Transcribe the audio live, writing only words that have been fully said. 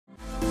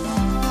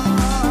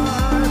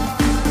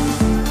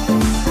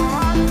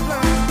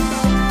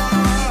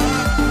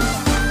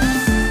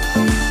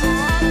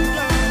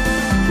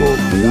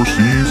Four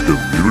Seas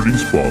Community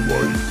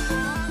Spotlight.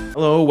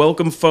 Hello,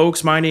 welcome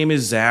folks. My name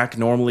is Zach,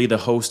 normally the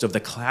host of the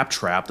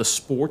Claptrap, the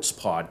sports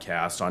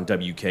podcast on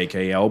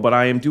WKKL, but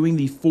I am doing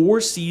the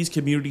Four Seas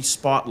Community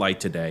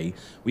Spotlight today.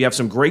 We have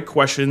some great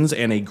questions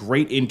and a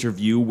great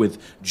interview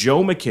with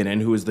Joe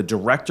McKinnon, who is the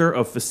Director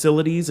of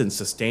Facilities and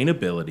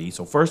Sustainability.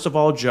 So first of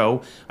all,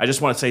 Joe, I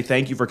just want to say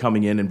thank you for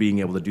coming in and being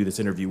able to do this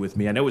interview with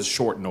me. I know it was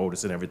short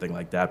notice and everything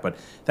like that, but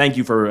thank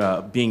you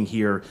for being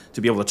here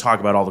to be able to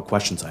talk about all the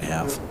questions I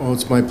have. Oh,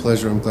 it's my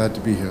pleasure. I'm glad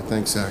to be here.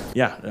 Thanks, Zach.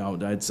 Yeah,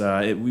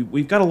 no,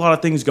 we've got a lot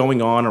of things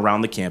going on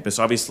around the campus.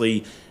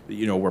 Obviously,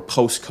 we're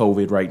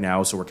post-COVID right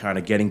now, so we're kind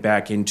of getting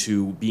back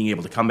into being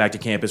able to come back to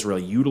campus,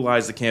 really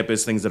utilize the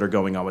campus, things that are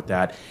going on with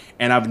that.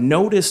 And I've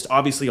noticed,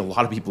 obviously a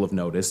lot of people have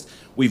noticed,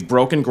 we've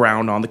broken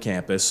ground on the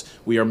campus.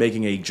 We are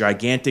making a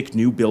gigantic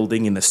new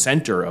building in the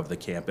center of the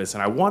campus,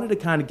 and I wanted to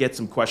kind of get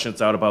some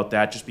questions out about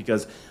that just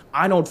because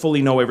I don't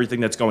fully know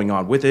everything that's going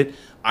on with it.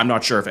 I'm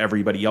not sure if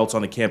everybody else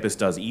on the campus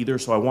does either,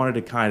 so I wanted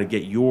to kind of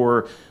get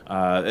your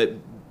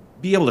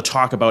be able to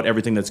talk about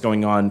everything that's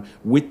going on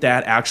with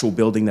that actual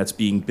building that's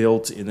being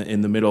built in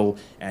the middle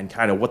and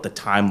kind of what the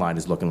timeline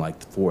is looking like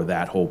for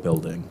that whole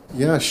building.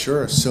 Yeah,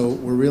 sure. So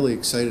we're really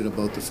excited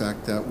about the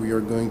fact that we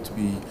are going to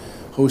be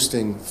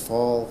hosting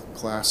fall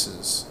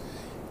classes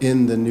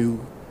in the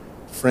new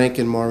Frank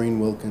and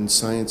Maureen Wilkins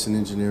Science and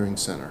Engineering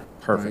Center.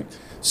 Perfect.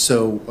 Right?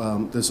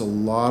 So there's a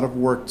lot of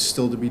work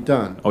still to be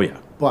done. Oh, yeah.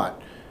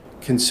 But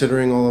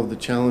considering all of the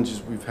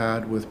challenges we've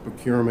had with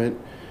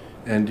procurement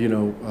and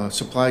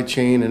supply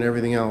chain and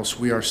everything else,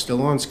 we are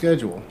still on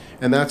schedule.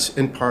 And that's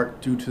in part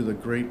due to the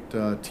great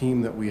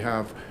team that we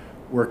have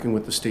working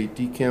with the state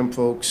DCAM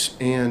folks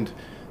and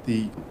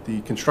the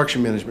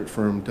construction management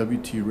firm,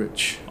 WT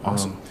Rich,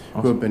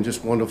 who have been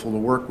just wonderful to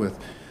work with.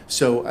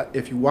 So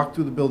if you walk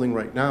through the building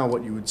right now,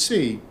 what you would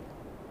see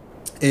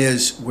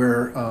is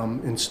we're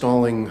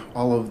installing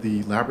all of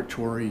the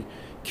laboratory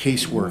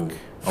casework,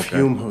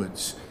 fume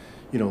hoods,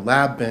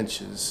 lab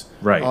benches,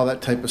 right, all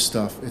that type of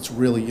stuff. It's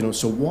really,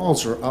 so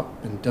walls are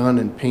up and done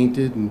and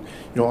painted and,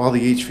 all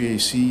the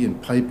HVAC and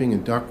piping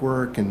and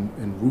ductwork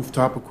and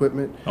rooftop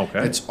equipment.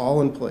 Okay. It's all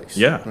in place.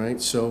 Yeah.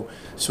 Right. So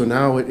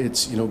now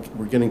it's,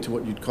 we're getting to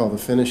what you'd call the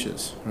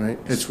finishes, right?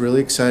 It's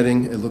really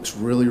exciting. It looks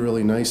really,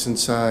 really nice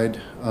inside.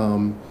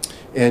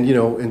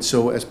 And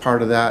so as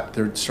part of that,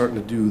 they're starting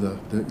to do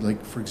the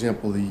for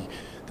example, the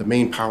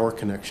main power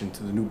connection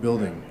to the new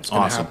building. It's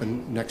going to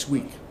happen next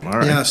week. All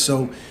right. Yeah,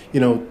 so,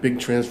 big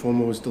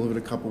transformer was delivered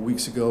a couple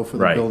weeks ago for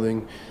the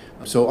building.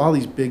 So all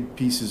these big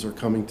pieces are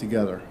coming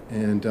together,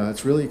 and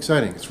it's really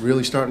exciting. It's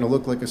really starting to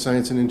look like a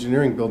science and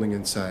engineering building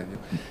inside.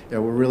 Yeah,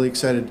 we're really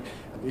excited.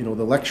 The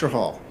lecture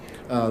hall.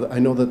 I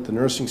know that the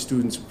nursing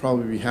students will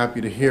probably be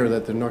happy to hear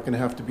that they're not going to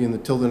have to be in the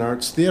Tilden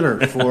Arts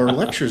Theater for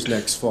lectures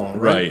next fall.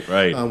 Right.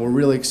 We're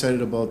really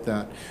excited about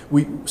that.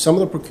 Some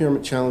of the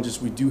procurement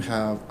challenges we do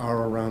have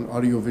are around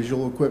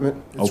audiovisual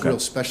equipment. It's real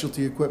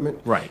specialty equipment.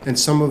 Right. And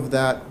some of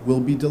that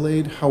will be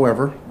delayed.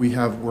 However, we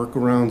have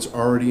workarounds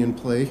already in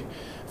play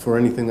for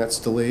anything that's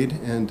delayed,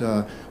 and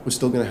we're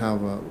still going to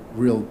have a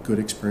real good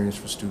experience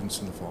for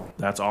students in the fall.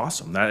 That's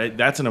awesome.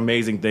 That's an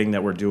amazing thing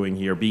that we're doing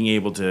here, being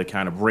able to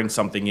kind of bring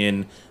something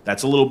in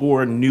that's a little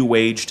more new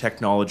age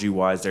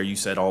technology-wise. There you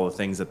said all the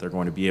things that they're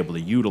going to be able to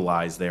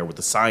utilize there with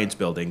the science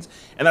buildings,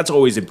 and that's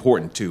always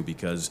important too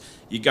because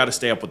you got to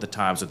stay up with the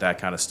times with that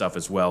kind of stuff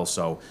as well.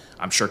 So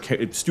I'm sure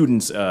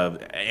students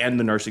and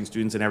the nursing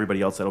students and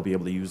everybody else that'll be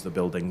able to use the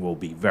building will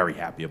be very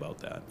happy about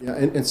that. Yeah,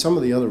 and some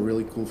of the other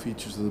really cool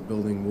features of the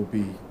building will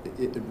be,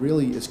 it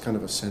really is kind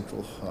of a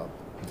central hub,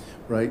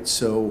 right?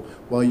 So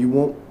while you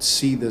won't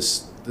see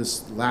this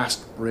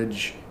last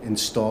bridge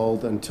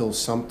installed until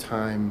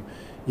sometime,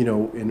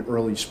 in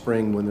early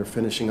spring when they're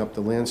finishing up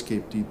the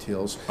landscape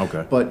details.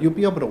 Okay. But you'll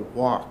be able to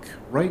walk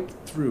right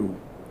through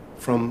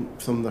from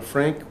the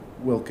Frank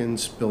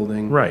Wilkins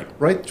building,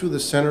 right through the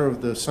center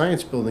of the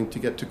science building to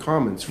get to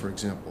Commons, for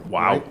example.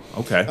 Wow. Right?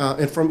 Okay.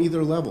 And from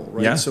either level,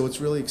 right? Yeah. So it's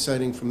really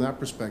exciting from that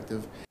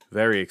perspective.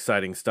 Very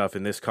exciting stuff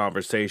in this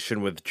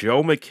conversation with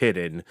Joe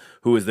McKinnon,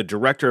 who is the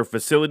Director of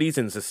Facilities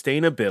and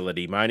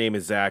Sustainability. My name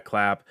is Zach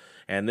Clapp,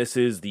 and this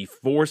is the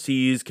Four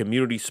Seas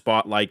Community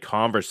Spotlight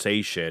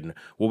Conversation.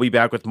 We'll be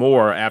back with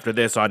more after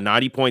this on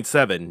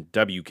 90.7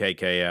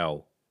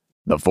 WKKL.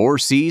 The Four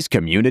Seas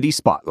Community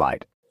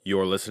Spotlight.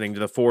 You're listening to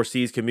the Four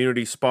Seas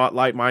Community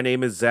Spotlight. My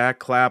name is Zach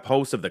Clapp,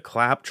 host of the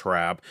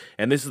Claptrap,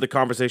 and this is the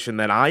conversation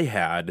that I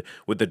had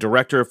with the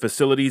Director of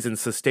Facilities and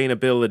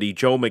Sustainability,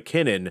 Joe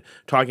McKinnon,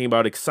 talking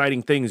about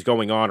exciting things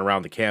going on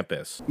around the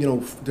campus.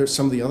 There's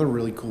some of the other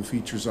really cool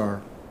features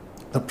are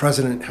the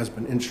president has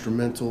been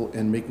instrumental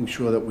in making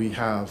sure that we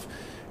have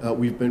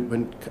we've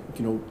been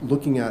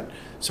looking at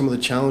some of the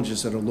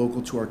challenges that are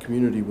local to our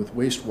community with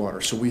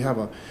wastewater. So we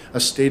have a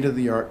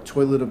state-of-the-art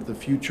toilet of the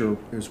future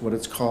is what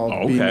it's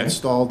called, being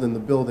installed in the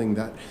building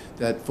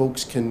that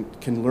folks can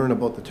learn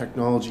about the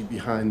technology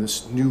behind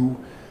this new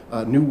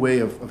way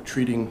of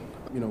treating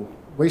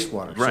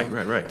wastewater.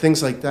 Right.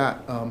 Things like that.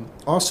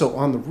 Also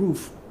on the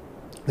roof,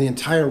 the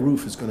entire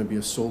roof is going to be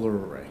a solar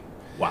array.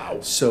 Wow.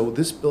 So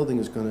this building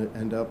is going to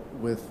end up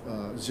with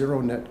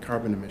zero net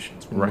carbon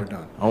emissions when we're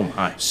done. Oh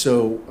my.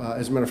 So,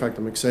 as a matter of fact,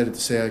 I'm excited to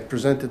say I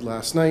presented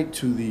last night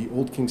to the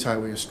Old Kings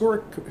Highway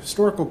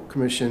Historical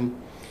Commission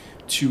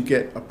to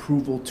get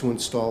approval to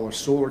install a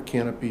solar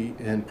canopy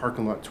in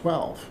parking lot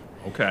 12.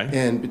 Okay.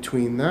 And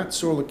between that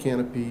solar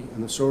canopy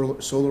and the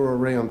solar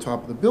array on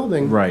top of the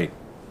building, Right.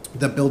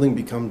 the building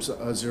becomes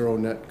a zero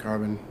net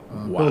carbon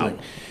building.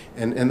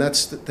 And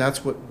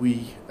that's what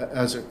we,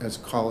 as a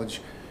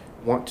college,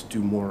 want to do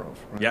more of.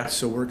 Right? Yeah.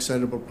 So we're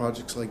excited about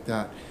projects like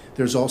that.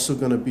 There's also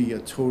going to be a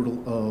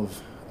total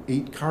of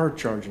 8 car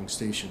charging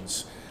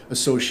stations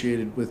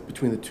associated with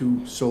between the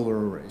 2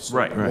 solar arrays. So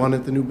Right. one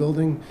at the new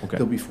building, Okay.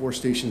 there'll be 4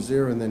 stations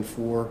there, and then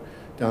 4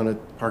 down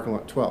at parking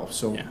lot 12.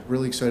 So Yeah.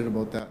 really excited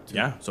about that too.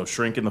 Yeah, so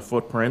shrinking the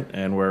footprint,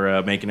 and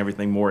we're making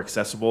everything more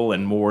accessible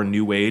and more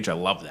new age. I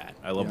love that.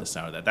 I love the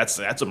sound of that.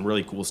 That's some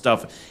really cool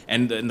stuff.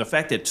 And the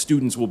fact that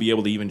students will be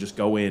able to even just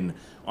go in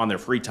on their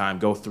free time,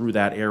 go through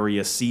that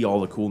area, see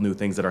all the cool new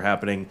things that are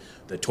happening,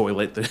 the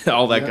toilet,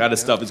 all that kind of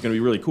stuff is going to be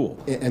really cool.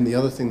 And the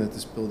other thing that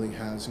this building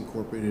has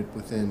incorporated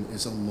within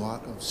is a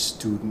lot of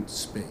student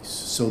space.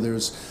 So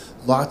there's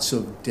lots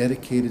of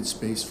dedicated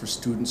space for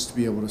students to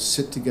be able to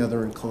sit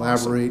together and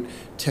collaborate,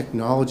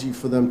 technology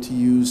for them to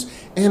use,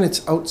 and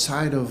it's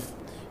outside of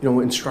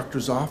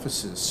instructors'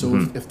 offices.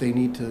 So if they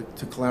need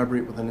to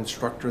collaborate with an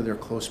instructor, they're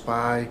close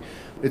by.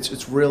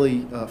 It's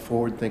really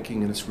forward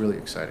thinking, and it's really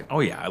exciting. Oh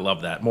yeah, I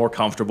love that. More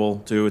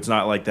comfortable too. It's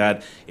not like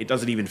that. It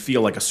doesn't even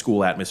feel like a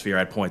school atmosphere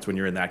at points when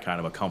you're in that kind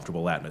of a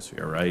comfortable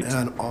atmosphere, right?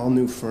 And all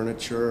new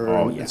furniture.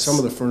 Oh, and yes. some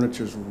of the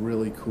furniture is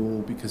really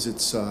cool because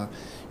it's,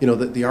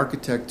 the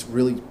architect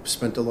really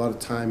spent a lot of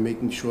time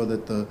making sure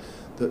that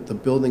the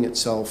building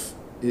itself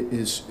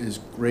is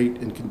great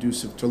and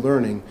conducive to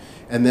learning.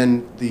 And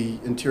then the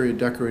interior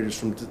decorators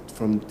from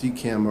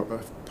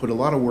DCAM put a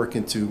lot of work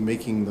into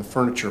making the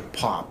furniture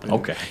pop. And,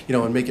 Okay.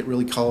 and make it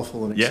really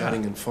colorful and Yeah.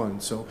 exciting and fun.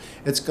 So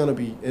it's going to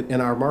be,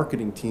 and our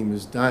marketing team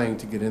is dying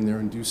to get in there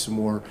and do some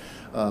more,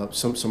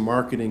 some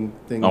marketing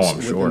things I'm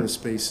within sure. the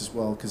space as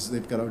well, because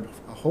they've got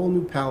a whole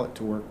new palette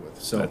to work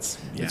with. So That's-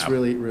 it's yeah.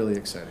 really, really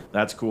exciting.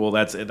 That's cool.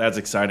 That's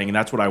exciting, and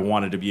that's what I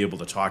wanted to be able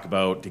to talk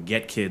about to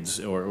get kids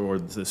or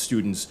the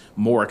students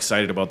more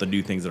excited about the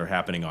new things that are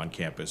happening on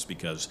campus,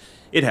 because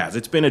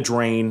it's been a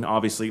drain.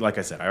 Obviously, like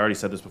I said, I already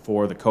said this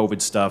before. The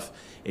COVID stuff,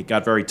 it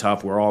got very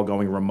tough. We're all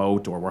going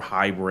remote or we're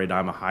hybrid.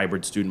 I'm a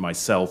hybrid student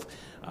myself.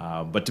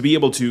 But to be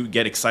able to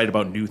get excited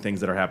about new things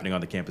that are happening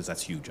on the campus,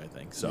 that's huge, I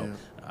think. So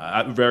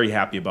I'm very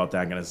happy about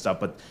that kind of stuff.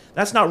 But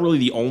that's not really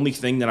the only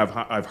thing that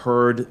I've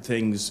heard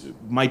things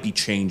might be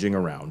changing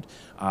around.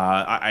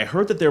 I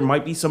heard that there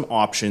might be some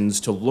options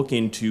to look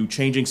into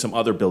changing some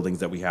other buildings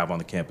that we have on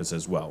the campus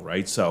as well,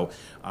 right? So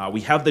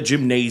we have the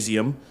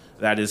gymnasium.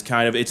 That is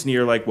it's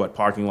near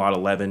parking lot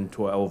 11,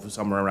 12,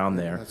 somewhere around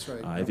there. That's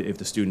right. If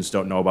the students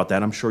don't know about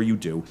that, I'm sure you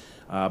do.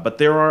 But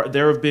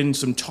there have been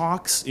some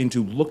talks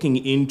into looking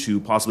into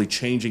possibly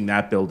changing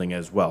that building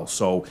as well.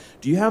 So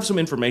do you have some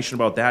information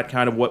about that,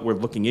 kind of what we're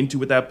looking into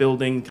with that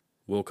building?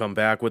 We'll come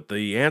back with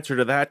the answer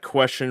to that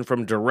question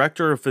from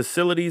Director of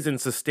Facilities and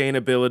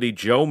Sustainability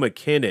Joe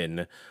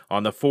McKinnon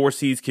on the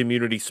 4Cs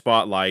Community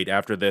Spotlight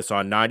after this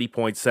on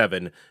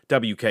 90.7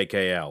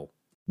 WKKL.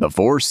 The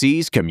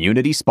 4Cs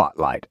Community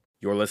Spotlight.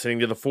 You're listening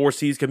to the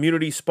 4Cs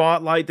Community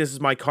Spotlight. This is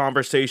my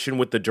conversation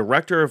with the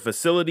Director of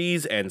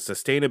Facilities and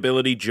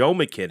Sustainability, Joe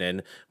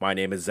McKinnon. My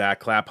name is Zach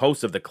Clapp,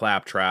 host of The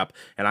Clapp Trap,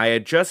 and I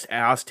had just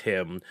asked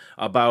him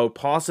about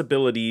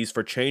possibilities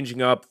for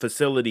changing up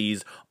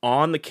facilities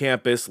on the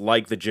campus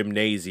like the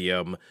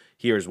gymnasium.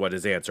 Here's what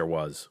his answer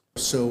was.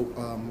 So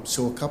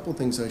a couple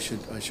things I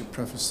should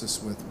preface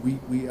this with.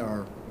 We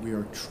are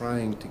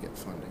trying to get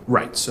funding.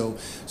 Right. So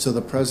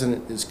the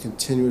president is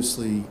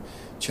continuously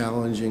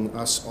challenging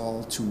us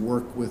all to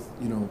work with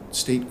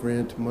state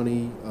grant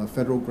money,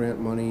 federal grant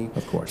money,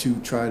 Of course. to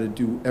try to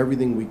do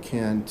everything we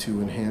can to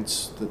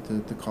enhance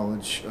the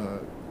college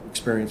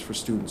experience for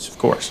students. Of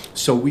course.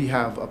 So we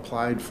have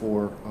applied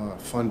for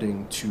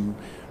funding to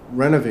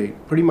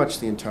renovate pretty much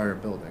the entire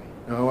building.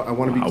 Now, I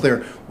want to be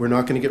clear, we're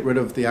not going to get rid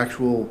of the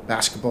actual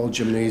basketball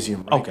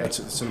gymnasium. Right? Okay.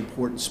 It's an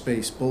important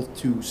space both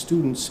to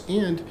students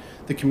and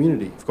the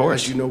community. Of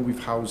course. As you know,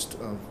 we've housed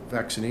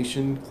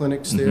vaccination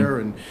clinics there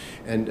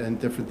and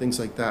different things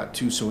like that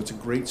too. So it's a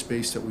great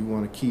space that we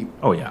want to keep.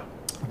 Oh, yeah.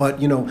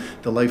 But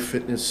the Life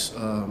Fitness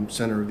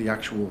Center, the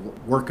actual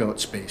workout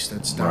space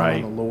that's down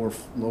Right. on the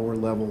lower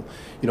level,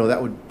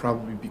 that would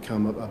probably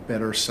become a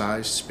better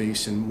sized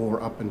space and more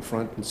up in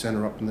front and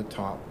center up in the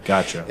top.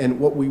 Gotcha.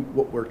 And what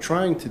we're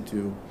trying to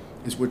do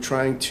is we're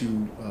trying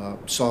to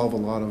solve a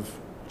lot of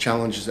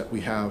challenges that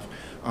we have.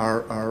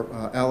 Our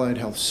allied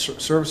health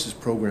services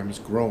program is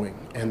growing,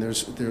 and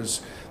there's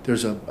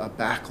a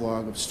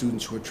backlog of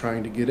students who are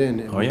trying to get in,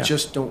 and we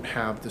just don't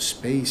have the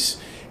space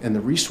and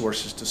the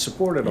resources to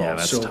support it all. Yeah,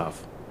 that's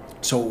tough.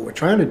 So what we're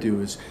trying to do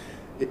is,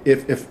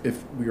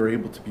 if we are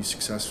able to be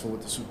successful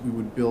with this, we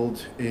would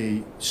build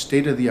a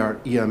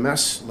state-of-the-art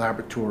EMS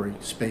laboratory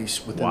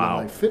space within Wow.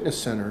 the Life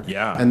Fitness Center.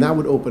 Yeah. And that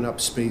would open up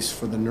space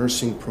for the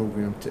nursing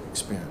program to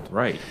expand.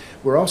 Right.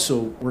 We're also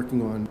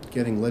working on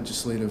getting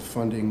legislative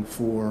funding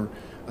for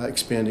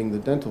expanding the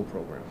dental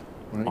program.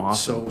 Right?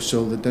 Awesome.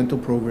 So the dental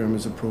program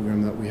is a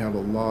program that we have a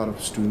lot of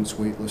students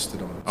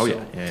waitlisted on. Oh,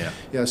 So, yeah.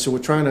 yeah, so we're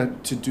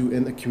trying to do,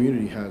 and the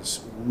community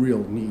has real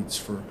needs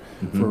for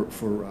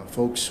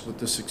folks with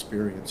this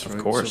experience, right?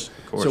 Course, so,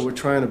 of course. So we're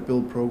trying to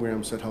build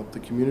programs that help the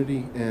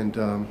community, and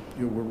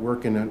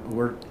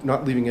we're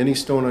not leaving any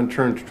stone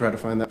unturned to try to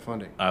find that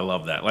funding. I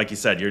love that. Like you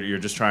said, you're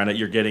just trying to,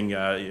 you're getting,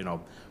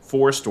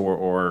 forced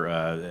or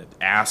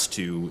asked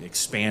to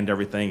expand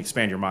everything,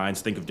 expand your minds,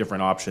 think of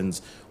different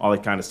options, all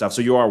that kind of stuff.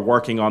 So you are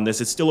working on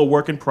this. It's still a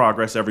work in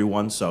progress,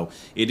 everyone. So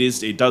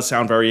it does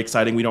sound very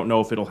exciting. We don't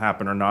know if it'll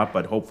happen or not,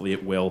 but hopefully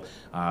it will.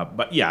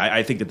 But yeah,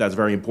 I think that's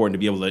very important to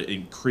be able to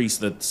increase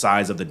the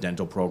size of the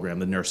dental program,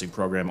 the nursing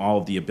program, all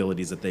of the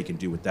abilities that they can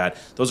do with that.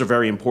 Those are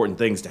very important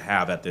things to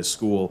have at this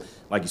school.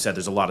 Like you said,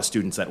 there's a lot of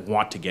students that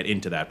want to get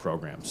into that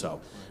program.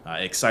 So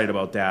excited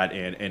about that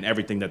and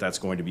everything that's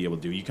going to be able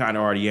to do. You kind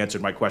of already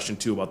answered my question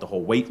too about the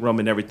whole weight room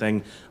and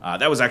everything.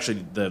 That was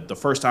actually the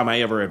first time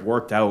I ever had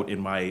worked out in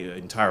my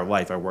entire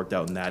life. I worked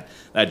out in that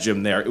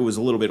gym there. It was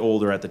a little bit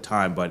older at the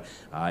time, but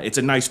it's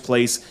a nice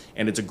place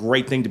and it's a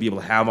great thing to be able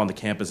to have on the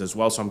campus as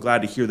well. So I'm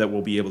glad to hear that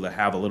we'll be able to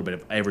have a little bit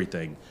of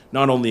everything,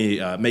 not only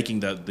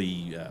making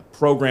the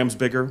programs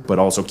bigger, but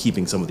also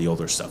keeping some of the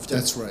older stuff too.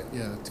 That's right,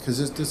 yeah, because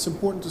it's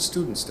important to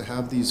students to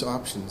have these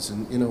options,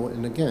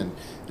 and again,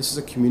 this is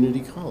a community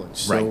college,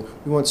 so Right.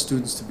 we want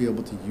students to be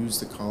able to use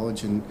the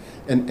college and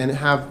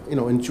have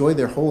enjoy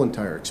their whole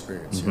entire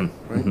experience here,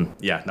 right?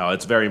 Yeah, no,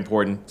 it's very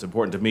important. It's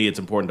important to me. It's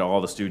important to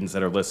all the students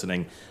that are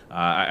listening.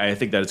 I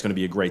think that it's going to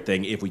be a great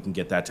thing if we can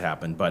get that to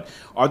happen. But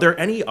are there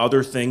any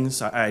other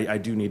things I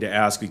do need to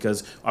ask?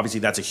 Because obviously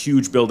that's a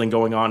huge building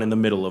going on in the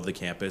middle of the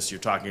campus. You're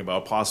talking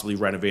about possibly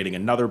renovating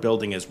another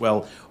building as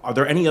well. Are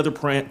there any other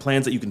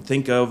plans that you can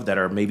think of that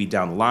are maybe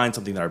down the line,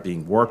 something that are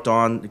being worked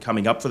on,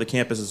 coming up for the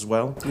campus as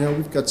well?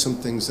 We've got some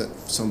things that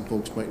some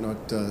folks might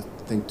not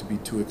think to be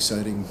too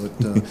exciting,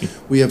 but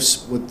we have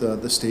what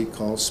the state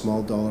calls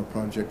small dollar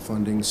project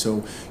funding.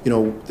 So,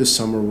 this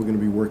summer we're going to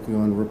be working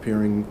on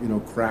repairing,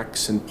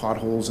 cracks and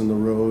potholes in the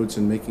roads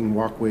and making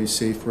walkways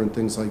safer and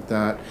things like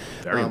that.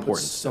 Very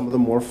important. Some of the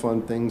more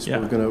fun things, Yeah.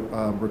 we're going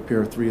to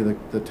repair 3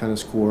 of the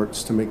tennis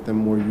courts to make them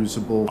more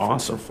usable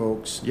Awesome. for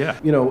folks. Yeah.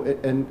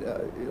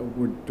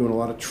 We're doing a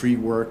lot of tree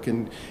work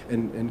and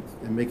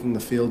making the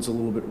fields a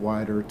little bit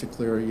wider to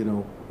clear,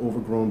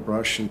 overgrown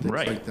brush and things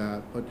Right. like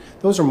that. But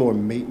those are more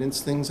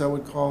maintenance things, I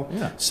would call.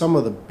 Yeah. Some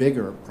of the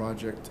bigger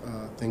project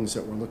things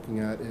that we're looking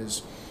at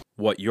is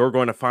What you're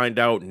going to find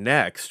out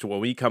next when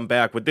we come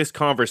back with this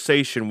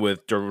conversation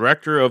with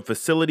Director of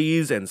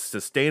Facilities and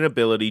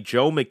Sustainability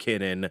Joe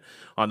McKinnon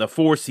on the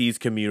 4Cs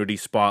Community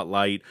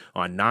Spotlight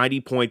on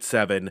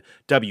 90.7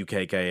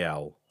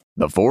 WKKL.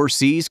 The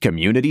 4Cs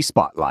Community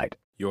Spotlight.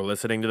 You're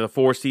listening to the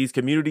 4Cs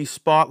Community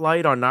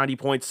Spotlight on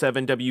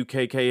 90.7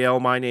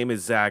 WKKL. My name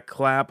is Zach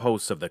Clapp,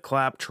 host of The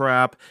Clapp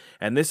Trap,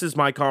 and this is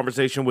my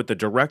conversation with the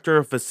Director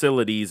of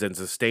Facilities and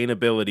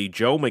Sustainability,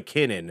 Joe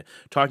McKinnon,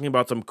 talking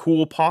about some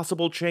cool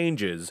possible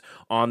changes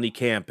on the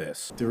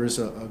campus. there is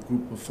a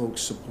group of folks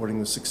supporting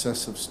the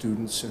success of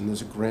students, and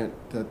there's a grant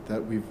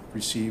that we've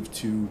received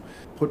to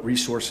put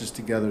resources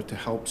together to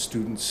help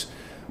students.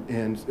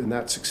 And in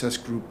that success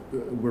group,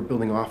 we're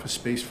building office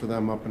space for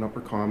them up in Upper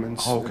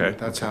Commons. Oh, okay. And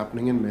that's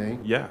happening in May.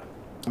 Yeah,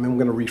 We're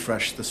going to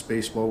refresh the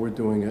space while we're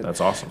doing it.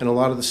 that's awesome. And a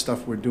lot of the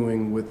stuff we're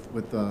doing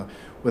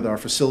with our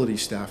facility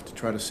staff to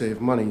try to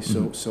save money.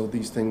 So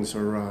these things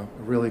are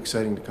really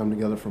exciting to come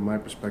together from my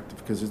perspective,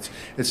 because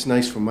it's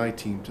nice for my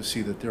team to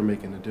see that they're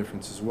making a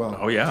difference as well.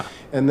 Oh, yeah.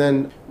 And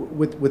then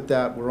with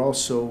that,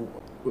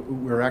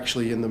 we're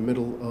actually in the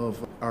middle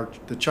of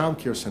the child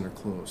care center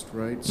closed,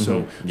 right?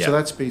 So Yeah. so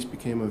that space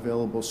became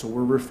available. So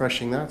we're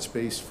refreshing that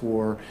space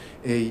for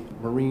a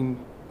marine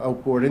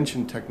outboard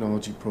engine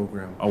technology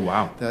program Oh,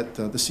 wow. that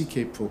the Sea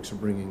Cape folks are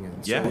bringing in.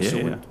 Yeah, So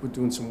yeah. we're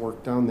doing some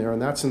work down there, and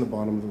that's in the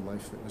bottom of the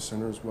Life Fitness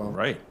Center as well.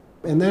 Right.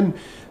 And then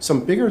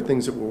some bigger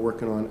things that we're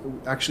working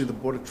on. Actually, the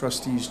Board of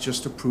Trustees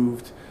just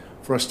approved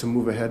for us to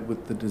move ahead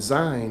with the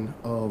design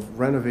of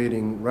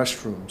renovating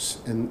restrooms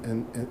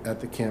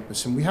at the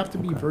campus. And we have to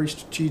be very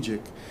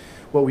strategic.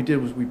 What we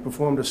did was we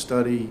performed a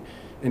study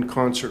in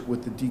concert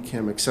with the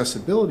DCAM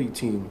accessibility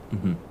team.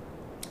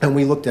 And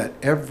we looked at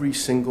every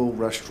single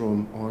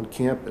restroom on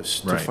campus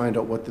to Right. find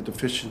out what the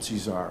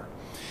deficiencies are,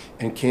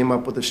 and came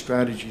up with a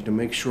strategy to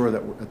make sure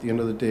that at the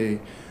end of the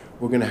day,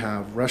 We're going to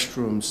have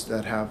restrooms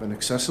that have an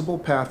accessible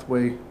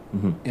pathway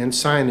and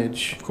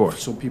signage, Of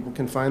course. so people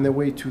can find their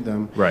way to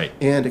them. Right.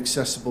 And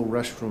accessible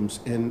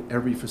restrooms in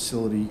every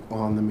facility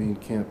on the main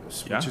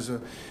campus, which Yeah.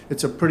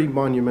 it's a pretty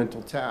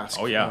monumental task.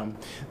 Oh, yeah.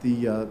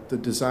 The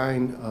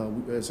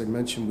design, as I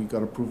mentioned, we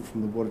got approved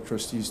from the Board of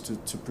Trustees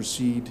to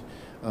proceed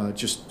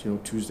just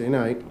Tuesday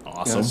night.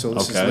 Awesome. So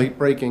this Okay. is late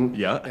breaking.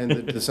 Yeah. And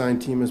the design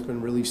team has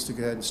been released to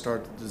go ahead and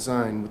start the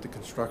design with the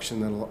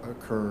construction that'll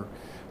occur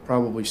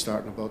probably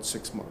starting about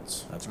 6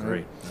 months. That's right?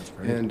 great. That's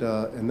great.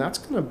 And that's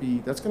gonna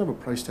have a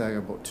price tag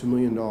of about $2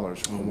 million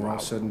when we're wow. all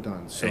said and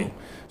done. So Hey.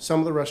 some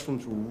of the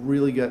restrooms will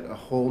really get a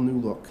whole new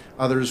look.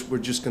 Others, we're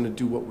just gonna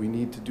do what we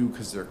need to do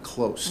because they're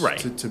close Right.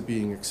 to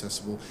being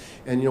accessible.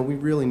 And we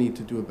really need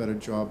to do a better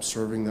job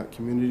serving that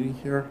community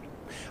here.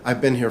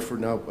 I've been here for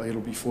now, it'll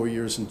be 4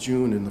 years in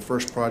June, and the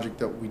first project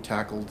that we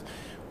tackled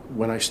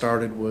when I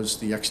started was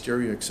the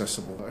exterior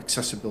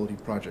accessibility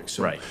project.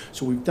 So, Right.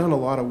 so we've done a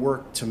lot of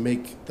work to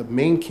make the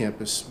main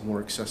campus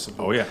more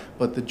accessible. Oh, yeah.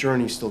 But the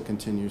journey still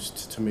continues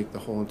to make the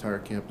whole entire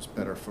campus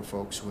better for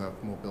folks who have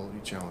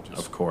mobility challenges.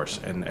 Of course,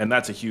 and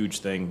that's a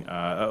huge thing.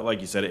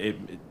 Like you said,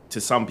 to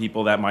some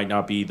people that might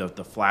not be the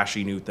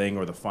flashy new thing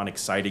or the fun,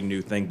 exciting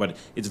new thing, but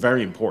it's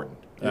very important.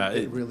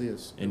 It really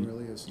is. It and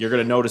really is. You're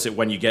going to notice it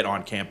when you get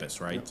on campus,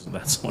 right? So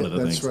that's one of the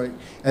That's things. right.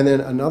 And then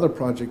another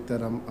project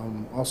that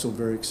I'm also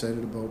very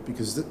excited about,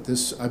 because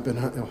I've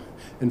been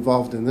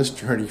involved in this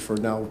journey for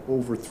now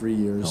over 3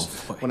 years.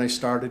 Oh, boy. When I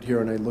started here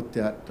and I looked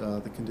at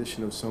the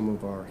condition of some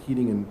of our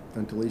heating and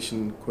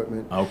ventilation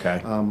equipment,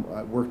 Okay.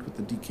 I worked with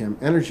the DCAM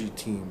Energy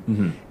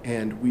team,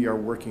 and we are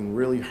working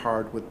really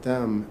hard with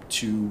them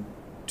to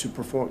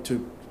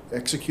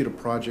execute a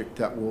project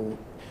that will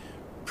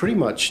pretty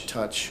much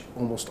touch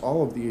almost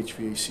all of the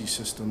HVAC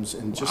systems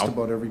in just Wow.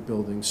 about every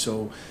building,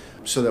 so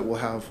that we'll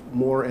have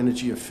more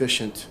energy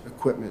efficient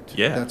equipment.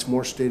 Yeah. That's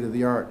more state of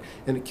the art,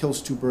 and it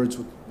kills two birds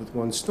with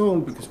one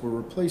stone, because we're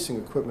replacing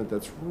equipment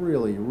that's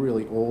really,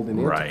 really old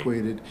and Right.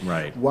 antiquated,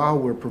 Right. while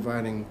we're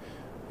providing,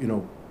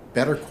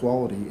 better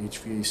quality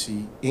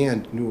HVAC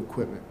and new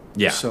equipment.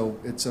 Yeah. So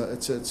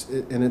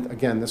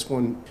again, this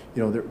one,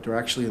 they're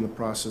actually in the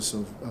process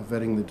of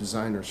vetting the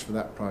designers for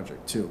that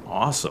project too.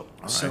 Awesome.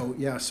 All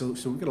right. So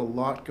we've got a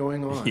lot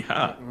going on.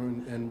 Yeah.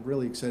 And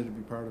really excited to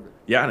be part of it.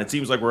 Yeah, and it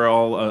seems like we're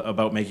all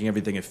about making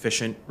everything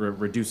efficient,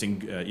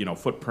 reducing,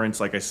 footprints.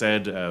 Like I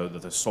said,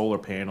 the solar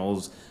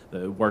panels,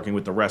 working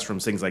with the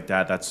restrooms, things like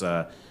that.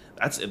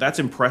 That's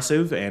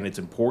impressive, and it's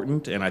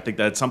important, and I think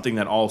that's something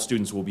that all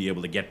students will be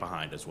able to get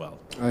behind as well.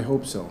 I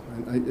hope so.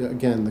 And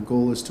again, the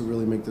goal is to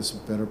really make this a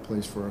better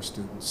place for our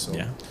students. So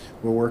Yeah.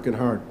 we're working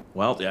hard.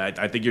 Well, yeah,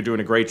 I think you're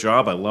doing a great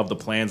job. I love the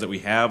plans that we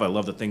have. I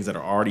love the things that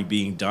are already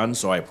being done.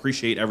 So I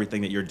appreciate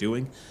everything that you're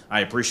doing.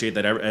 I appreciate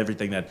that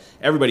everything that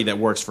everybody that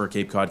works for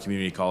Cape Cod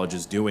Community College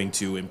is doing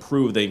to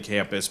improve the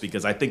campus,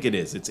 because I think it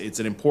is. It's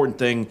an important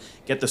thing.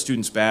 Get the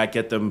students back,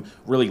 get them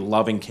really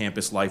loving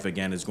campus life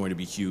again is going to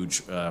be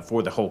huge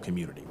for the whole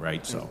community,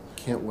 right? So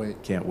Can't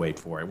wait. can't wait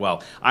for it.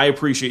 Well, I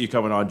appreciate you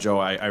coming on, Joe.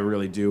 I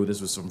really do. This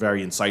was some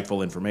very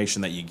insightful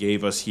information that you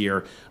gave us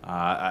here.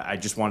 I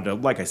just wanted to,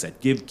 like I said,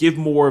 give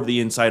more of the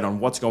insight on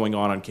what's going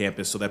on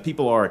campus so that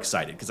people are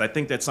excited, because I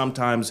think that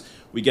sometimes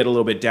we get a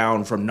little bit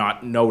down from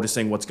not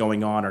noticing what's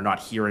going on or not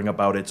hearing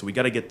about it. So we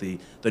got to get the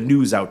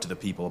news out to the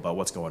people about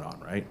what's going on,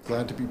 right?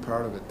 Glad to be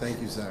part of it.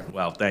 Thank you, Zach.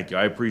 Well, thank you.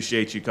 I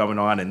appreciate you coming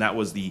on. And that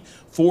was the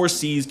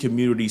 4Cs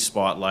Community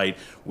Spotlight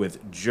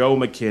with Joe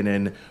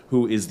McKinnon,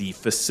 who is the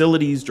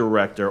Facilities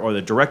Director, or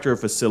the Director of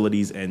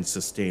Facilities and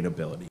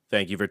Sustainability.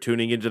 Thank you for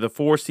tuning into the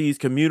 4Cs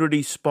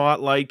Community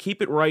Spotlight.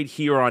 Keep it right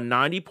here on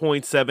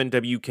 90.7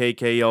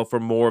 WKKL for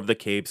more of the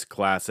Cape's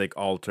classic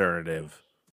alternative.